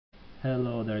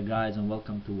Hello there guys, and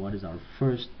welcome to what is our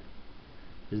first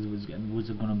was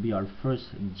going to be our first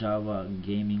Java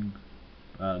gaming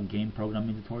game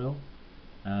programming tutorial.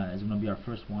 It's going to be our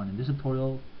first one. In this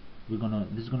tutorial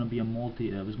this is going to be a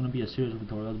series of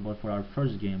tutorials, but for our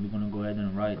first game we're going to go ahead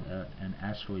and write an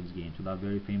Asteroids game. So that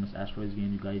very famous Asteroids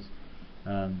game you guys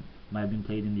might have been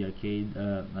played in the arcade,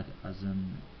 like as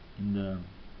in the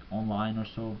online or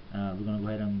so. We're going to go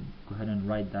ahead and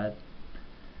write that.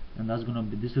 And that's gonna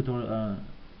be this tutorial.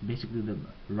 Basically, the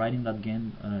writing that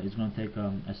game is gonna take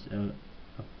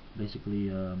basically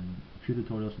a few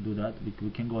tutorials to do that. We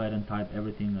can go ahead and type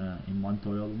everything in one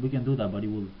tutorial. We can do that, but it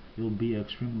will be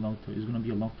extremely long. It's gonna be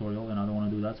a long tutorial, and I don't want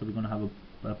to do that. So we're gonna have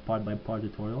a part by part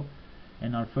tutorial.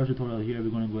 In our first tutorial here, we're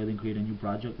gonna go ahead and create a new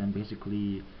project and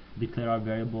basically declare our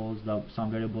variables. Some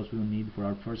variables we'll need for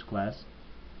our first class,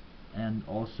 and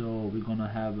also we're gonna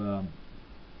have.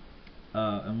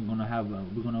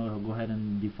 We're gonna go ahead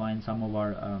and define some of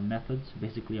our methods,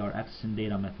 basically our accessing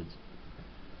data methods.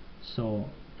 So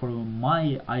for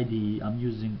my IDE, I'm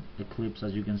using Eclipse.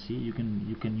 As you can see, you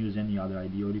can use any other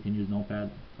IDE, or you can use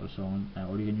Notepad or so on,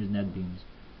 or you can use NetBeans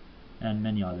and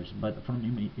many others. But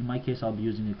in my case, I'll be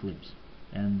using Eclipse.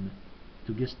 And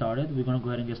to get started, we're gonna go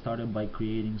ahead and get started by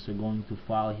going to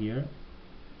File here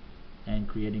and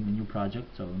creating a new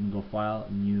project. So let me go File,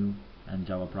 New, and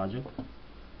Java Project.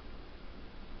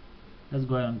 Let's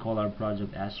go ahead and call our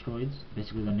project Asteroids,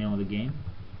 basically the name of the game,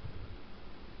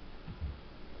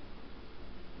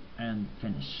 and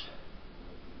finish.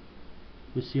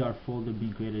 We see our folder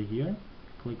being created here.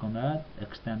 Click on that,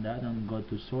 extend that, and go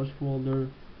to source folder,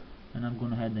 and I'm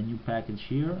going to add a new package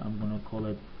here. I'm going to call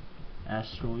it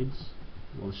Asteroids,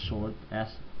 well, short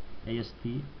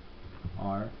ASTR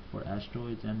for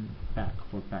Asteroids, and pack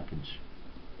for package.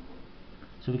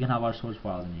 So we can have our source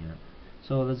file in here.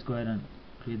 So let's go ahead and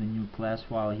create a new class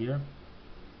file here,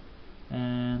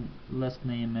 and let's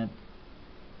name it,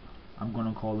 I'm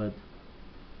gonna call it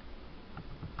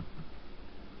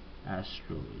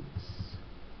Asteroids.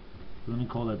 Let me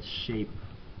call it shape.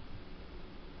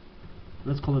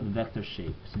 Let's call it vector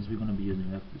shape, since we're gonna be using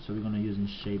vector. So we're gonna use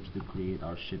shapes to create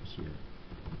our ships here.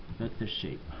 Vector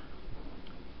shape.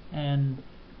 And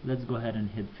let's go ahead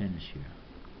and hit finish here.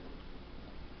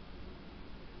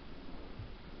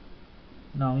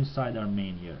 Now inside our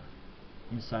main here,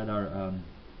 inside our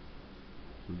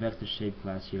vector shape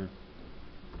class here,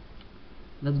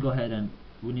 let's go ahead and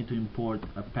we need to import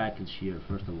a package here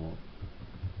first of all.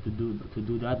 To do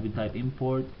that, we type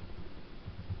import,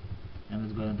 and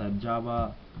let's go ahead and type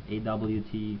Java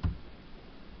AWT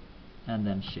and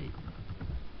then shape.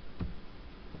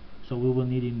 So we will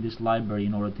need in this library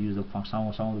in order to use the some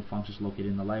of the functions located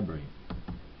in the library.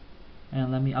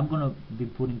 And I'm gonna be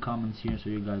putting comments here so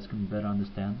you guys can better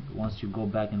understand. Once you go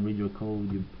back and read your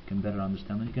code, you can better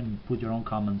understand, and you can put your own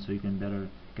comments so you can get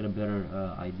a better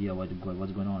idea what's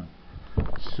going on.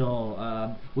 So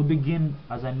we begin,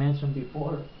 as I mentioned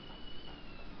before,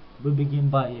 we begin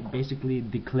by basically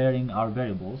declaring our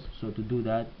variables. So to do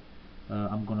that,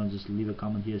 I'm gonna just leave a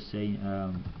comment here saying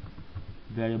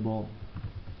variable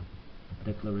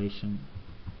declaration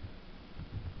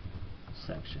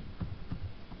section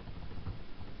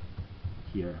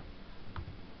here,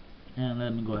 and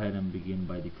let me go ahead and begin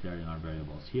by declaring our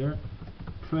variables here.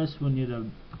 First we need a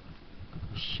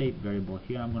shape variable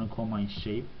here. I'm going to call mine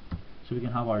shape, so we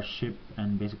can have our ship,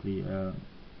 and basically our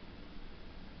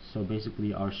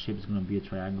shape is going to be a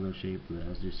triangular shape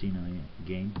as you've seen in the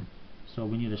game. So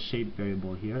we need a shape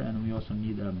variable here, and we also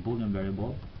need a boolean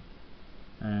variable,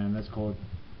 and let's call it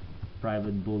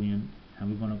private boolean, and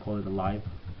we're going to call it alive,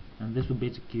 and this will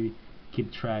basically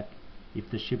keep track if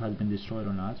the ship has been destroyed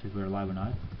or not, so if we're alive or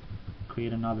not.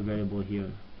 Create another variable here,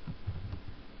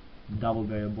 double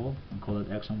variable, and call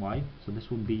it x and y. So this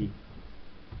will be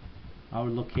our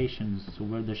locations, so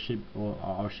where the ship or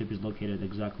our ship is located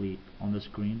exactly on the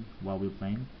screen while we're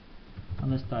playing.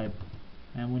 And let's type,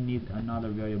 and we need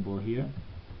another variable here,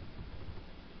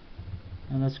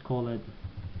 and let's call it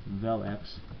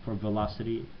velx for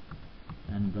velocity,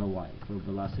 and vely for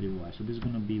velocity y. So this is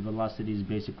going to be velocity is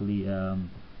basically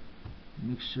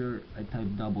make sure I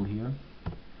type double here.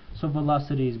 So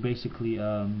velocity is basically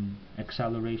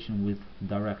acceleration with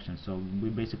direction. So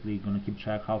we're basically going to keep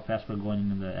track how fast we're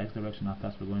going in the x direction, how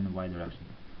fast we're going in the y direction.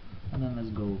 And then let's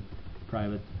go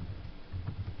private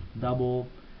double,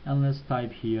 and let's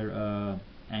type here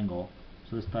angle.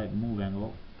 So let's type move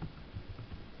angle.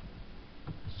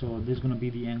 So this is going to be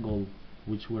the angle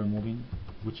which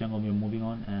angle we're moving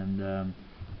on, and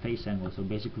face angle. So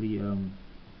basically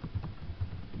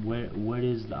where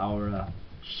is our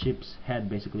ship's head,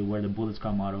 basically where the bullets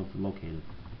come out of, located.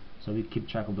 So we keep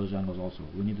track of those angles also.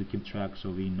 We need to keep track so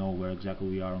we know where exactly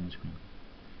we are on the screen.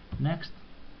 Next,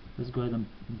 let's go ahead and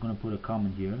I'm gonna put a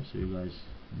comment here so you guys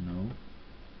know.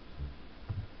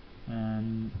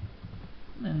 And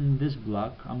in this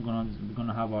block, we're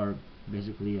gonna have our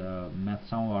basically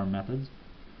some of our methods,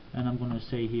 and I'm gonna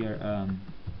say here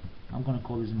I'm gonna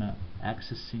call this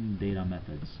accessing data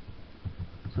methods.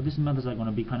 So these methods are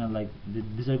gonna be kind of like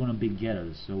these are gonna be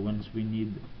getters. So once we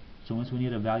need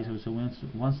a value, so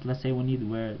once let's say we need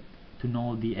where to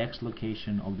know the X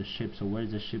location of the ship. So where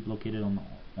is the ship located on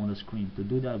the screen? To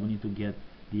do that, we need to get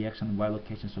the X and Y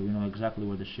location, so we know exactly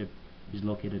where the ship is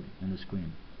located in the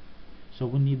screen. So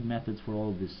we need methods for all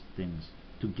of these things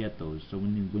to get those. So we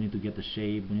need to get the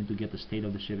shape, we need to get the state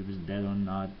of the ship, if it's dead or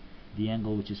not, the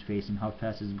angle which is facing, how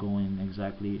fast it's going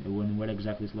exactly, where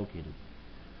exactly it's located.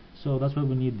 So that's why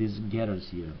we need these getters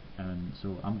here. And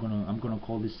so I'm gonna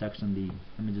call this section the,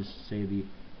 let me just say, the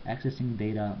accessing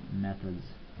data methods.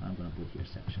 I'm gonna put here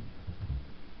section.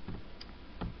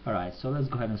 Alright, so let's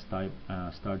go ahead and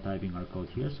start typing our code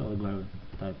here. So I'll go ahead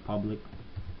and type public,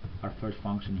 our first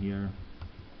function here,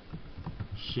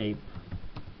 shape.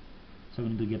 So we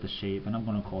need to get the shape, and I'm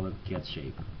gonna call it get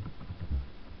shape.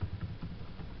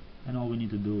 And all we need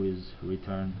to do is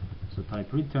return. So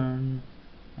type return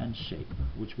and shape,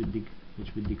 which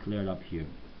we declared up here.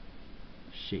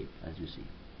 Shape, as you see.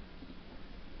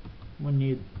 We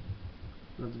need,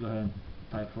 let's go ahead and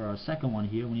type for our second one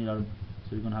here. We need our, so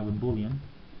we're gonna have a boolean,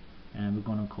 and we're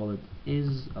gonna call it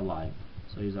is alive.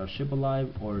 So is our ship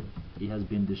alive or it has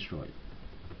been destroyed?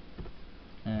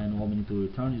 And what we need to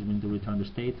return is we need to return the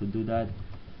state. To do that,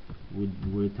 we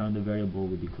return the variable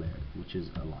we declared, which is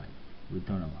alive.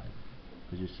 Return alive.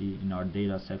 As you see in our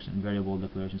data section, variable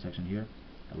declaration section here,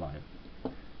 alive.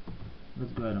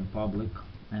 Let's go ahead and public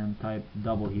and type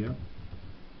double here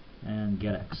and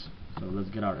get X. So let's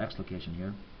get our X location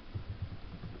here.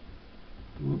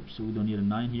 Oops, so we don't need a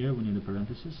 9 here, we need a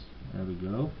parenthesis. There we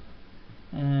go.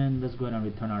 And let's go ahead and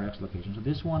return our X location. So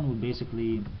this one will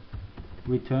basically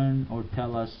return or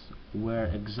tell us where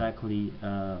exactly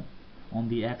on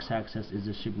the X-axis is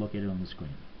the ship located on the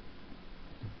screen.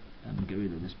 And get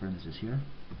rid of this parenthesis here.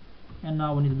 And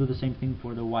now we need to do the same thing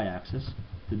for the Y-axis.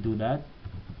 To do that,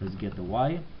 let's get the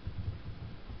Y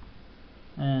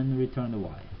and return the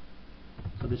Y.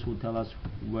 So this will tell us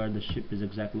where the ship is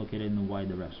exactly located in the Y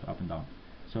direction, up and down.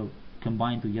 So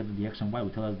combined together, the X and Y will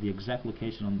tell us the exact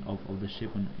location of the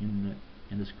ship in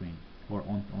the screen, or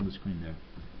on the screen there.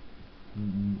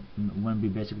 When we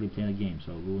basically play a game,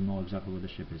 so we will know exactly where the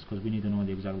ship is, because we need to know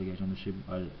the exact location of the ship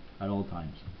at all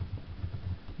times.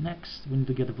 Next, we need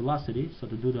to get the velocity. So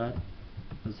to do that,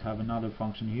 let's have another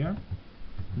function here,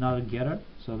 another getter.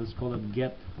 So let's call it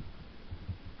get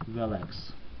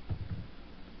velx.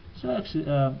 So actually,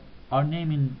 our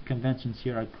naming conventions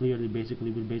here are clearly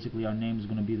basically our name is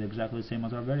going to be exactly the same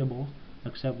as our variables,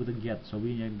 except with the get. So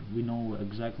we know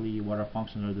exactly what our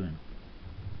functions are doing.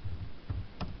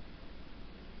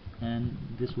 And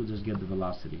this will just get the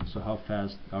velocity, so how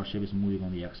fast our ship is moving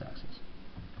on the x-axis.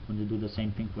 When you do the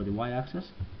same thing for the y-axis,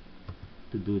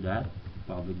 to do that,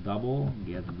 public double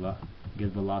get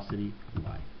velocity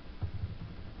y,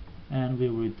 and we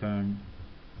return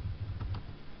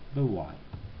the y.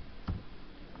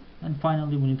 And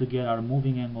finally, we need to get our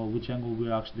moving angle, which angle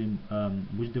we're actually,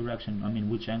 which direction,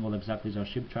 which angle exactly is our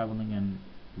ship traveling, and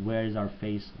where is our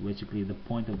face, basically the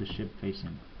point of the ship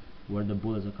facing, where the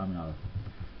bullets are coming out of.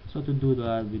 So to do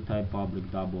that, we type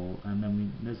public double, and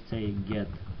then let's say get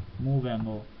move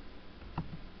angle,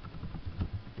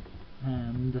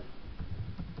 and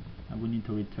we need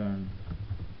to return.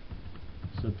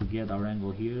 So to get our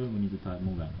angle here, we need to type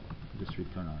move angle. Just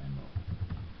return our angle.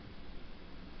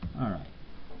 Alright,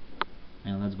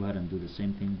 and let's go ahead and do the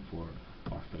same thing for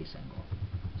our face angle.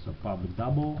 So public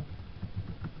double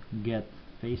get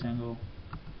face angle,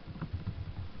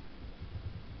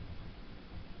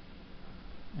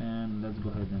 and let's go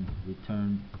ahead and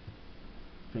return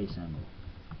face angle.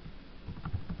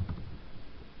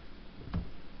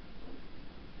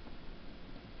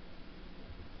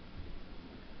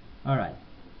 Alright,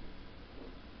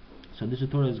 so this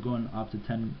tutorial is going up to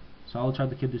 10, so I'll try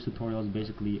to keep this tutorials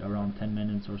basically around 10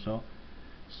 minutes or so.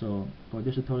 So for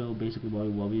this tutorial, basically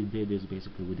what we did is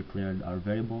basically we declared our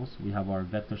variables. We have our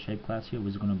vector shape class here,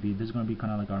 which is going to be, this is going to be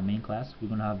kind of like our main class. We're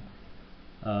going to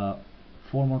have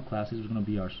 4 more classes. It's going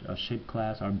to be our shape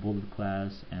class, our bullet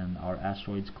class, and our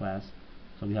asteroids class.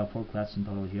 So we have 4 classes in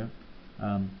total here.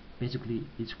 Basically,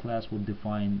 each class will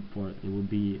define it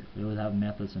will have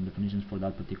methods and definitions for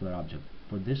that particular object.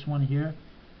 For this one here,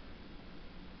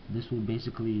 this will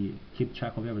basically keep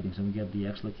track of everything. So we get the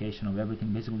x location of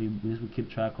everything. Basically, this will keep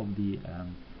track of the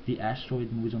the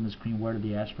asteroid moves on the screen, where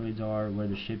the asteroids are, where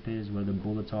the ship is, where the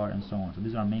bullets are, and so on. So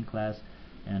this is our main class,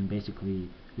 and basically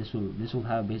this will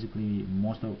have basically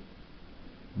most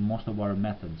of our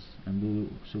methods, and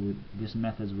these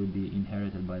methods will be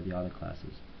inherited by the other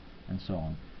classes, and so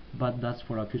on. But that's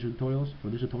for our future tutorials. For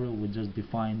this tutorial, we just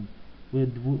defined,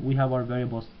 we have our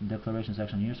variables declaration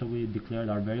section here, so we declared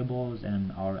our variables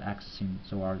and our accessing,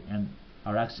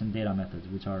 our accessing data methods,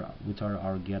 which are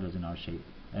our getters in our shape,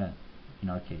 in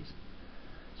our case.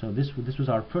 So this was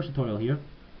our first tutorial here.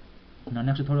 In our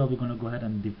next tutorial, we're going to go ahead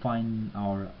and define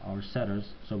our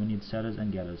setters. So we need setters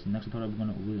and getters. In the next tutorial,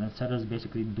 setters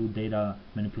basically do data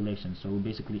manipulation. So we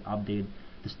basically update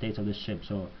the states of the ship.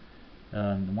 So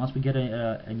once we get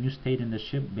a new state in the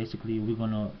ship, basically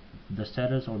the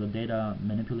setters or the data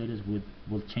manipulators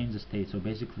will change the state. So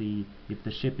basically, if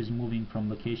the ship is moving from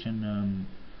location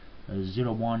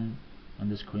 01 on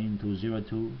the screen to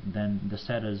 02, then the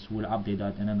setters will update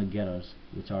that, and then the getters,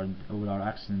 which are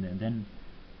accessing it, then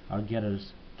our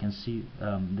getters can see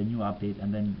the new update,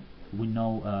 and then we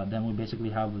know, then we basically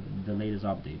have the latest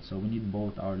update. So we need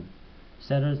both our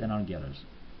setters and our getters.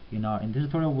 In this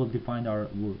tutorial, we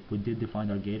did define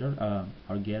our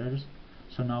getters.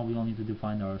 So now we only need to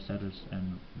define our setters,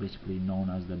 and basically known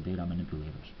as the data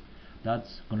manipulators.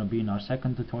 That's going to be in our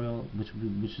second tutorial, which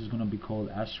is going to be called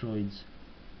Asteroids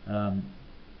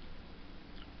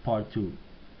Part 2.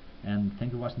 And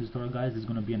thank you for watching this tutorial, guys. This is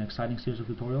going to be an exciting series of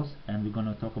tutorials, and we're going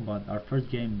to talk about our first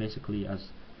game. Basically,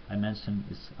 as I mentioned,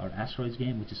 is our Asteroids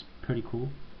game, which is pretty cool.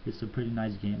 It's a pretty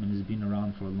nice game, and it's been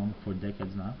around for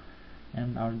decades now.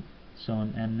 And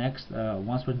next,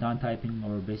 once we're done typing,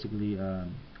 or basically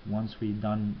once we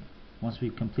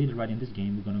completed writing this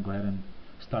game, we're going to go ahead and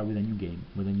start with a new game,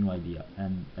 with a new idea,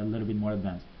 and a little bit more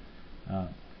advanced.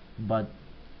 But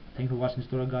thank you for watching this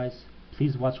tutorial, guys.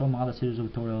 Please watch all my other series of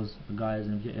tutorials, guys,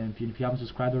 and if you haven't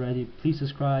subscribed already, please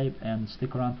subscribe and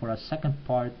stick around for our second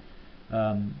part,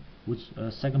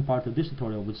 second part of this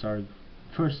tutorial, which is our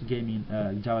first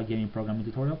Java gaming programming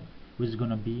tutorial, which is we're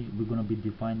gonna be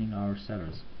defining our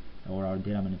setters, or our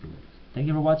data manipulators. Thank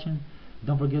you for watching.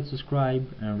 Don't forget to subscribe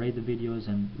and rate the videos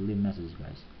and leave messages,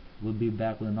 guys. We'll be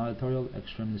back with another tutorial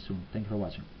extremely soon. Thank you for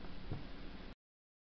watching.